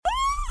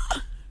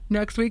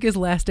next week is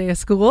last day of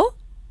school.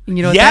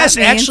 You know what Yes,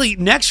 that means?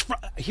 actually,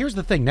 here's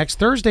the thing. Next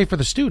Thursday for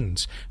the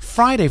students,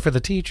 Friday for the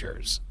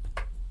teachers.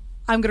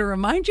 I'm going to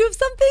remind you of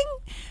something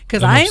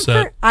because I'm I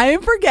upset.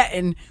 am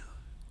forgetting.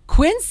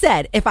 Quinn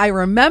said if I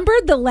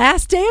remembered the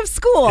last day of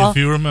school, If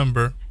you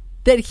remember.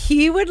 that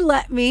he would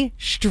let me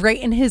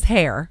straighten his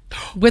hair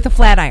with a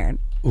flat iron.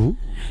 Ooh.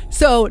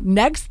 So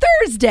next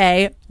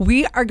Thursday,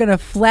 we are going to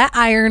flat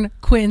iron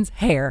Quinn's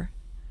hair.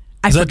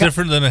 Is that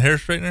different than a hair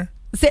straightener?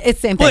 It's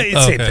same Well, thing.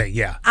 it's the Okay. same thing,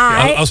 yeah.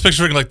 I was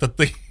picturing like the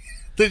thing.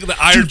 The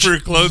iron for your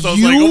clothes. I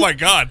was like, you- oh my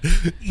God.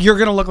 You're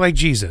going to look like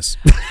Jesus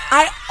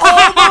I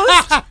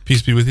almost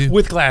Peace be with you.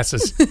 with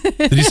glasses.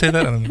 Did you say that?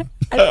 I don't know.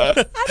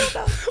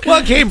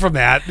 Well, it came from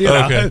that. You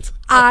know. Okay.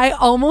 I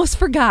almost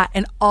forgot,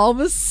 and all of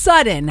a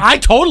sudden, I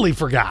totally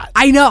forgot.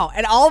 I know,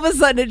 and all of a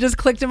sudden it just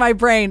clicked in my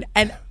brain,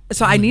 and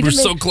so I need We're to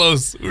make, so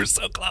close. We're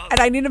so close.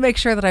 and I need to make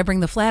sure that I bring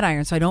the flat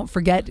iron so I don't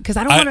forget because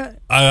I don't want to.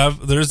 I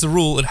have. There's a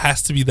rule. It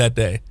has to be that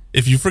day.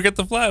 If you forget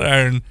the flat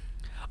iron.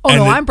 Oh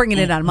no, and I'm bringing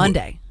it on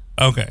Monday.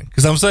 Okay,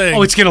 because I'm saying.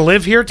 Oh, it's going to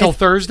live here till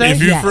Thursday? If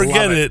you Yes.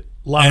 forget Love it,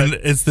 Love and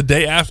it. it's the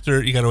day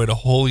after, you got to wait a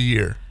whole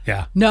year.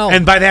 Yeah. No.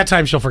 And by that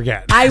time, she'll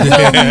forget. I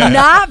will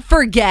not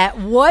forget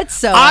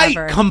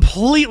whatsoever. I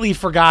completely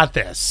forgot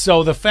this.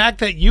 So the fact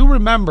that you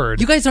remembered.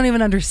 You guys don't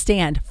even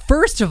understand.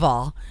 First of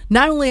all,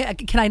 not only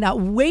can I not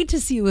wait to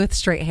see you with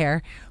straight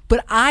hair,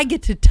 but I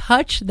get to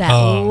touch that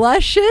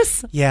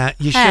luscious. Yeah,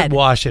 you head. should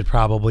wash it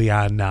probably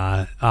on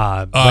Wednesday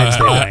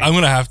night. I'm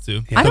gonna have to.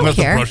 I don't I'm gonna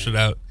care. have to brush it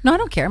out. No, I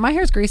don't care. My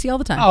hair's greasy all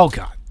the time. Oh,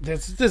 God.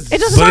 This It doesn't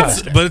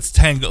But matter. it's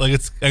tangled. Like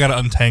I gotta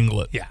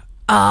untangle it. Yeah.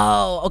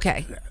 Oh,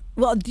 okay.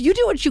 Well, you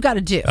do what you got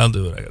to do. I'll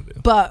do what I gotta do.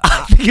 But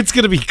I think it's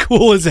going to be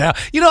cool as hell.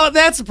 You know,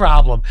 that's the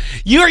problem.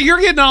 You're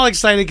getting all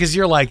excited because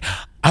you're like,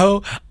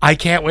 oh, I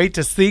can't wait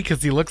to see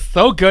because he looks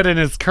so good in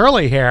his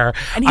curly hair.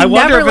 And he I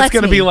wonder never if it's lets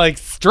going to me. be like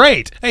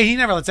straight. Hey, he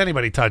never lets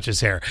anybody touch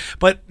his hair.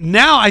 But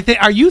now I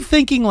think, are you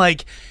thinking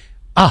like,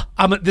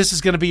 this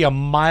is going to be a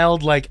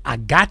mild, like, I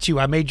got you.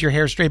 I made your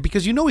hair straight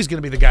because you know he's going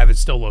to be the guy that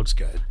still looks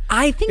good.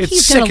 I think It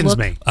he's going to sickens look.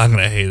 me. I'm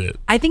gonna hate it.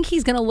 I think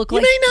he's going to look You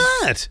like. may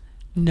not.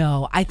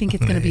 No, I think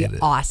it's going to be hate it.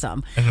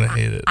 awesome. I'm gonna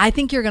hate it. I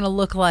think you're going to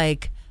look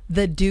like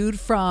the dude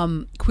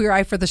from Queer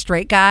Eye for the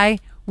Straight Guy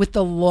with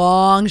the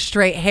long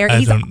straight hair.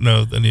 I don't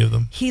know any of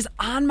them. He's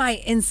on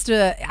my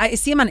Insta. I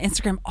see him on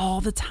Instagram all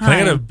the time.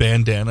 Can I get a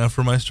bandana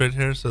for my straight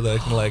hair so that I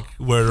can like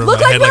wear it around Look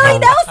my like head Willie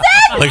Nelson?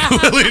 like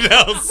Willie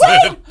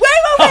Nelson? Wait.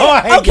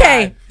 Oh, my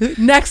Okay,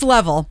 next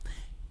level.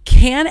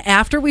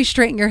 After we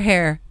straighten your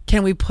hair,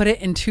 can we put it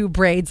in two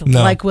braids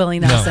No. like Willie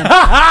No. Nelson? No,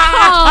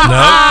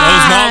 that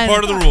was not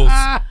part of the rules.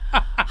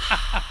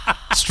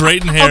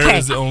 Straighten hair Okay.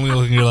 is the only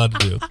thing you're allowed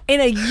to do.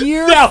 In a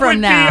year That from would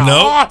be now. No.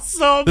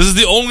 awesome. This is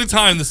the only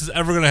time this is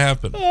ever going to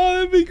happen. Oh,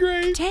 that'd be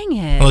great. Dang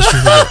it. Unless you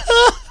forget.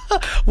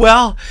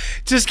 Well,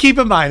 just keep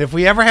in mind, if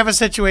we ever have a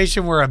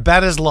situation where a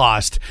bet is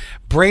lost,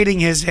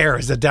 braiding his hair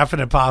is a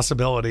definite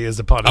possibility as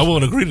a I punishment.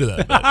 won't agree to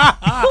that. but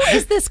Who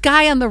is this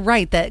guy on the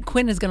right that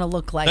Quinn is going to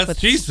look like?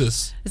 That's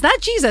Jesus. It's not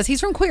Jesus.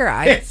 He's from Queer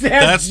Eye.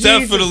 That's Jesus.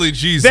 definitely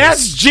Jesus.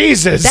 That's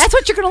Jesus. That's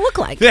what you're going to look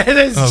like. That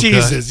is Oh, God.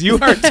 Jesus. You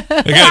are.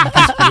 Again,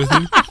 peace be with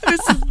you.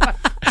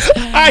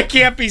 I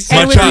can't be so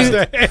My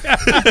child.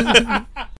 Tuesday.